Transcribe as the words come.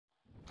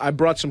I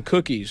brought some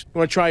cookies. You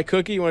want to try a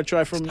cookie? You want to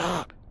try from...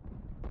 Stop.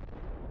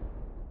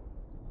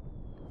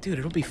 Dude,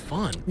 it'll be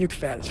fun. You're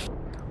fat as f.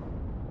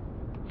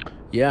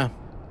 Yeah.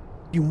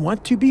 You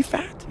want to be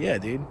fat? Yeah,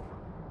 dude.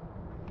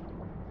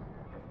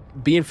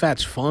 Being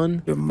fat's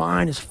fun. Your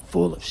mind is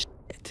full of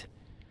shit.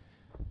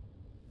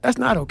 That's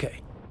not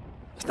okay.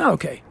 It's not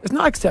okay. It's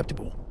not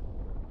acceptable.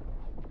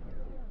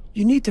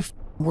 You need to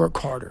work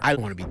harder. I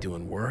don't want to be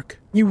doing work.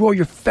 You roll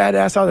your fat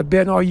ass out of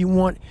bed and all you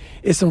want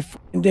is some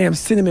damn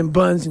cinnamon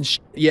buns and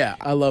shit. Yeah,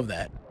 I love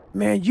that.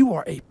 Man, you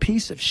are a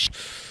piece of shit.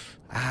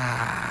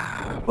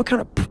 What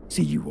kind of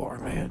pussy you are,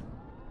 man.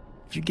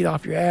 If you get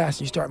off your ass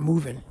and you start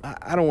moving.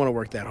 I don't want to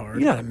work that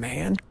hard. You're not a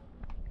man.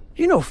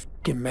 You're no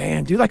fucking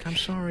man, dude. Like, I'm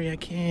sorry, I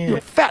can't. You're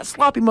a fat,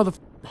 sloppy motherfucker.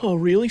 Oh,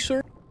 really,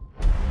 sir?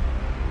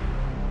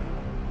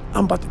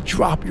 I'm about to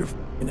drop your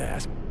fucking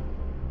ass.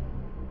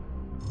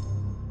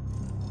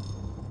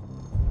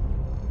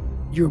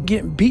 You're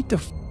getting beat the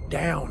f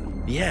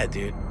down. Yeah,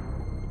 dude.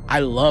 I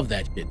love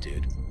that shit,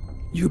 dude.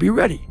 You'll be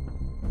ready.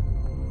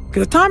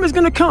 Because the time is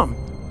gonna come.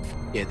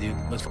 Yeah, dude.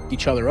 Let's f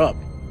each other up.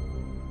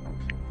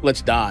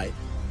 Let's die.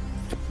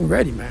 I'm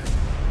ready, man.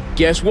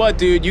 Guess what,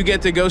 dude? You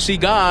get to go see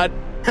God.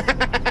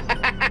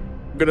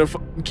 I'm gonna f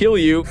kill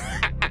you.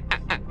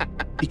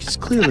 He's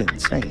clearly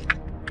insane.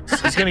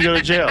 He's gonna go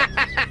to jail.